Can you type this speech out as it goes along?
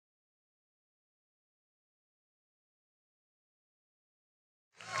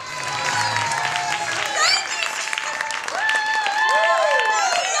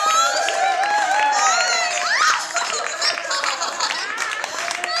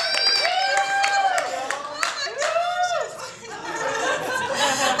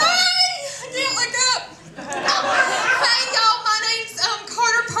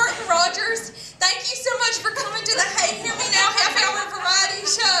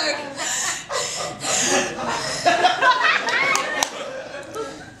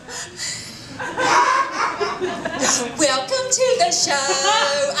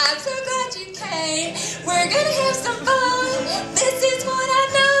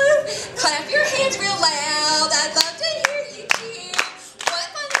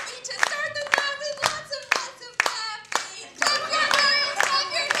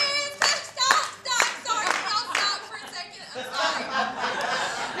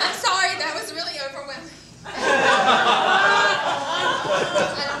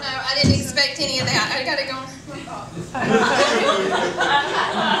expect any of that. I gotta go.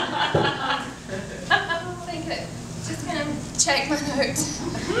 Just gonna check my notes.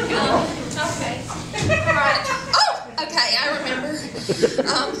 Okay. All right. Oh, okay. I remember.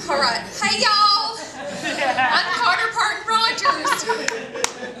 All right. Hey, y'all. I'm Parton Rogers,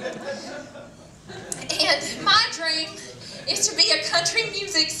 and my dream is to be a country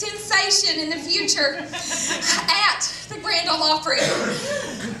music sensation in the future at the Grand Ole Opry.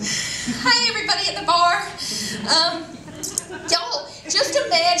 Hey, everybody at the bar. Y'all, just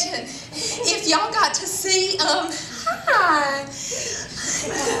imagine if y'all got to see, hi.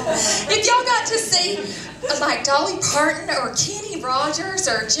 If y'all got to see, like, Dolly Parton or Kenny Rogers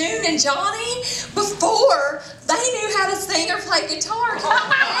or June and Johnny before they knew how to sing or play guitar. Can you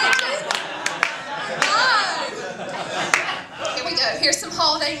imagine? Here we go. Here's some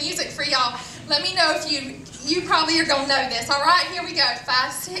holiday music for y'all. Let me know if you probably are going to know this. All right, here we go.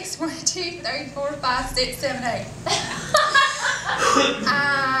 5, 6, 1, 2, 3, 4, 5, 6, 7, 8.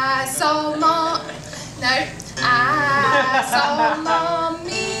 I saw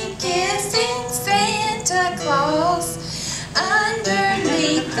Mommy kissing Santa Claus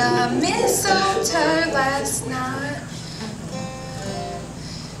underneath the mistletoe last night.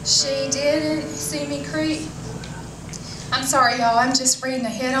 She didn't see me creep. I'm sorry, y'all. I'm just reading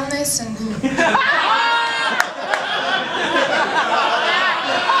ahead on this and.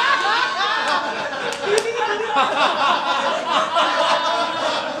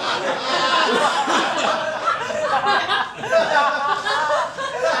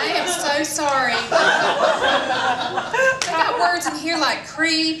 I am so sorry. I got words in here like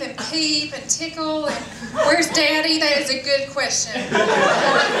creep and peep and tickle and where's Daddy? That is a good question.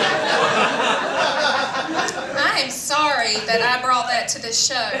 I am sorry that I brought that to this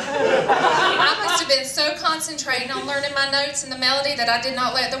show. I must have been so concentrating on learning my notes and the melody that I did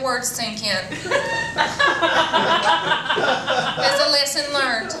not let the words sink in. As a lesson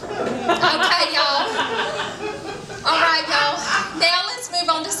learned. Okay, y'all. All right, y'all. Now let's move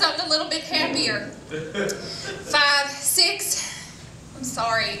on to something a little bit happier. 5, 6. I'm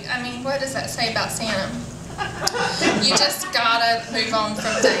sorry. I mean, what does that say about Santa? You just gotta move on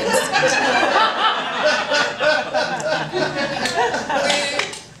from things.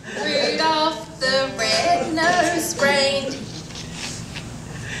 Rudolph the red-nosed reindeer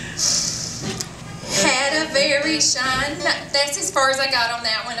had a very shiny. That's as far as I got on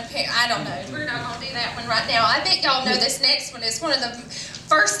that one. I don't know. We're not gonna do that one right now. I bet y'all know this next one. It's one of the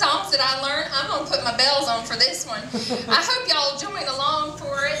first songs that I learned. I'm gonna put my bells on for this one. I hope y'all join along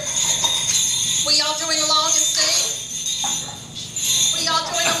for it. Will y'all join along and sing? Will y'all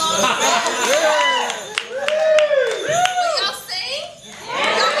join along and sing? Will y'all sing?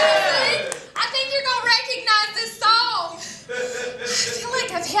 Y'all gonna sing? I think you're gonna recognize this song. I feel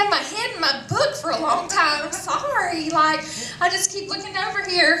like I've had my head in my book for a long time. I'm sorry. Like, I just keep looking over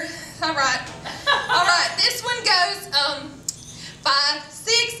here. All right. All right. This one goes 5,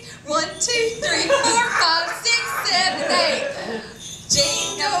 6, 1, 2, 3, 4, 5, 6, 7, 8.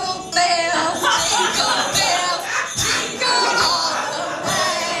 Jingle bells, jingle all the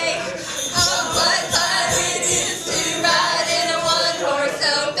way. Oh, what fun it is to ride in a one-horse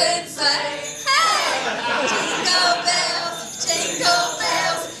open sleigh. Hey! Jingle bells, jingle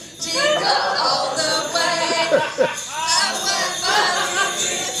all the way. Oh, what fun it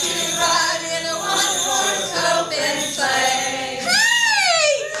is to ride in a one-horse open sleigh. Hey!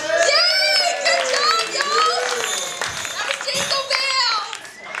 Yay! Good job, y'all! That was Jingle Bells!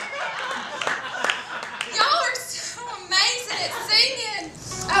 Y'all are so amazing at singing.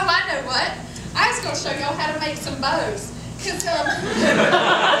 Oh, I know what. I was going to show y'all how to make some bows. Because, I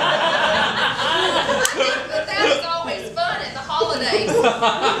think that is always fun at the holidays. You can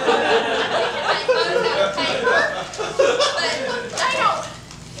make bows out of paper, but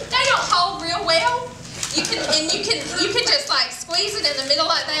they don't hold real well. You can just like squeeze it in the middle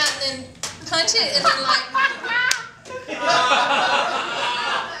like that and then punch it and then like.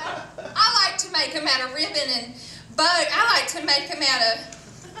 I like to make them out of ribbon and bow. I like to make them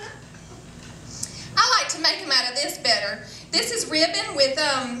out of this better. This is ribbon with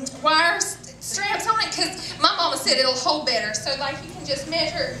wire straps on it because my mama said it'll hold better. So like you can just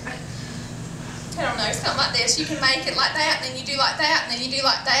measure, I don't know, something like this. You can make it like that, and then you do like that, and then you do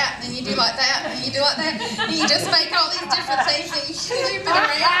like that, and then you do like that, and then you do like that. And you just make all these different things and you can loop it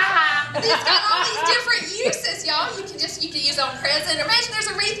around. And it's got all these different uses, y'all. You can use it on present. Imagine there's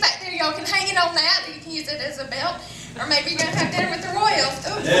a wreath back there. Y'all can hang it on that, or you can use it as a belt. Or maybe you're going to have dinner with the royals.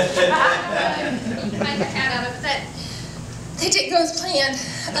 Ooh. You can make a hat out of it. That didn't go as planned.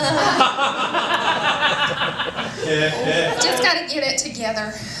 Just got to get it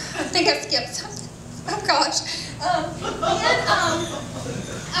together. think I skipped something. Oh gosh. I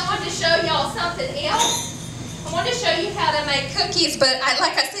wanted to show y'all something else. I wanted to show you how to make cookies, but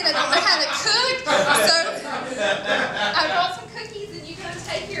like I said, I don't know how to cook. So I brought some cookies, and you're gonna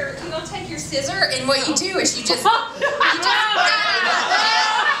take your scissor, and what you do is you just gut it like that.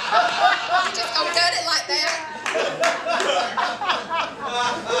 You just go gut it like that.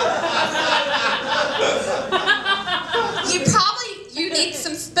 You need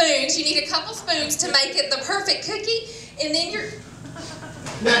some spoons. You need a couple spoons to make it the perfect cookie, and then you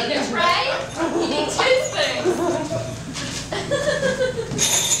need a tray. You need 2 spoons.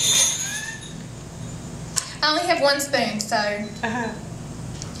 I only have 1 spoon, so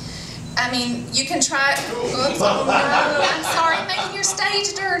I mean, you can try it. Oops, oh no, I'm sorry, I'm making your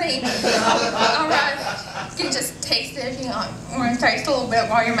stage dirty. All right, you can just taste it if you want. I'm going to taste a little bit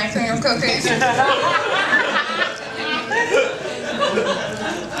while you're making your cookies.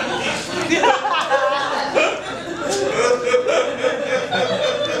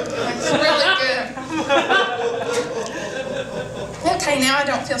 It's really good. Okay, now I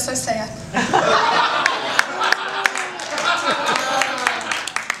don't feel so sad.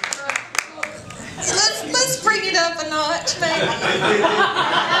 Let's bring it up a notch, maybe.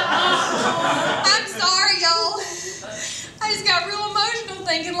 I'm sorry, y'all. I just got real emotional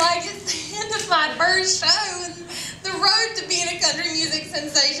thinking like it's the end of my first show, and the road to being a country music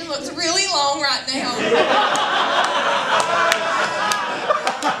sensation looks really long right now.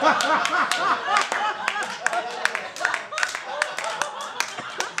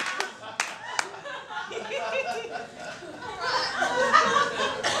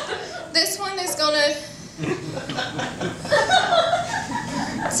 This one is gonna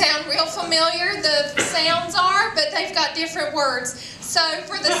sound real familiar, the sounds are, but they've got different words. So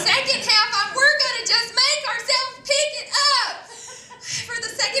for the second half, we're gonna just make ourselves pick it up. For the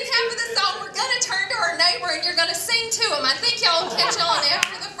second half of the song, we're gonna turn to our neighbor and you're gonna sing to him. I think y'all will catch on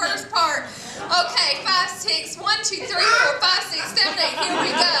after the first part. Okay, 5, 6, 1, 2, 3, 4, 5, 6, 7, 8, here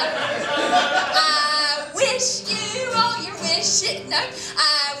we go. I wish you all your wishes, no,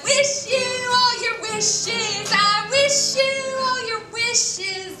 I wish you all your wishes, I wish you all your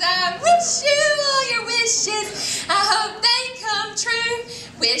wishes, I wish you all your wishes, I hope they come true.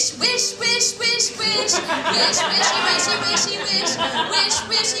 Wish, wish, wish, wish, wish, wish, wishy, wishy, wishy, wish, wish,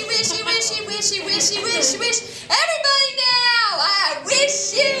 wishy, wishy, wishy, wishy, wishy, wish, wish. Everybody now, I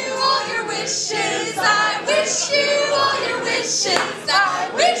wish you all your wishes, I wish you all your wishes, I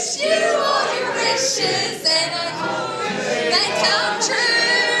wish you all your wishes, and I hope they come true.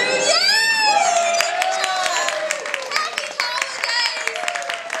 Yay! Good job! Happy holidays!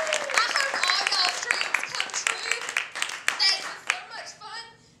 I hope all y'all's dreams come true. That was so much fun.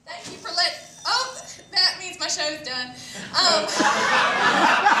 Thank you for letting. Oh, that means my show's done. I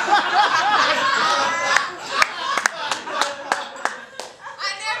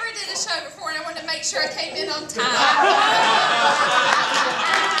never did a show before, and I wanted to make sure I came in on time.